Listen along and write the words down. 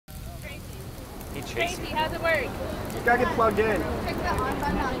Tracy, how's it work? You gotta get plugged in. Check the on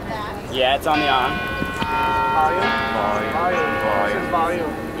button on the back. Yeah, it's on the on. Volume. This is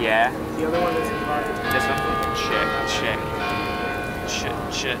volume. Yeah. The other one, this is volume. This one?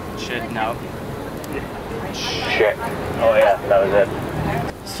 Check. No. Check. Oh yeah, that was it.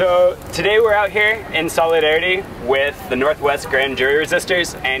 So today we're out here in solidarity with the Northwest Grand Jury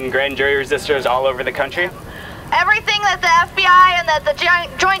Resistors and Grand Jury Resistors all over the country. Everything that the FBI and that the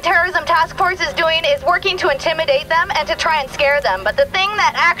Joint Terrorism Task Force is doing is working to intimidate them and to try and scare them. But the thing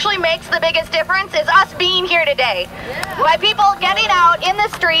that actually makes the biggest difference is us being here today. By people getting out in the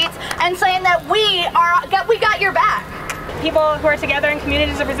streets and saying that we got your back. People who are together in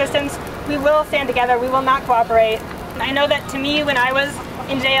communities of resistance, we will stand together, we will not cooperate. I know that to me, when I was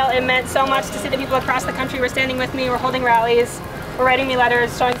in jail, it meant so much to see that people across the country were standing with me, were holding rallies, were writing me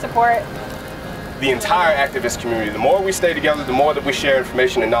letters, showing support. The entire activist community, the more we stay together, the more that we share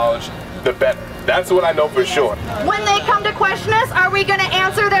information and knowledge, the better. That's what I know for sure. When they come to question us, are we going to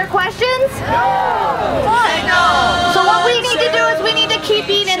answer their questions? No! Why? No! So what we need to do is we need to keep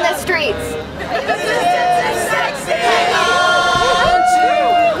being in the streets. Hang on to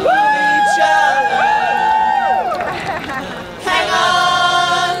each other. Hang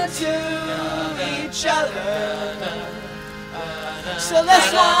on to each other. So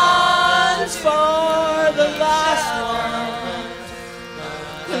this one's for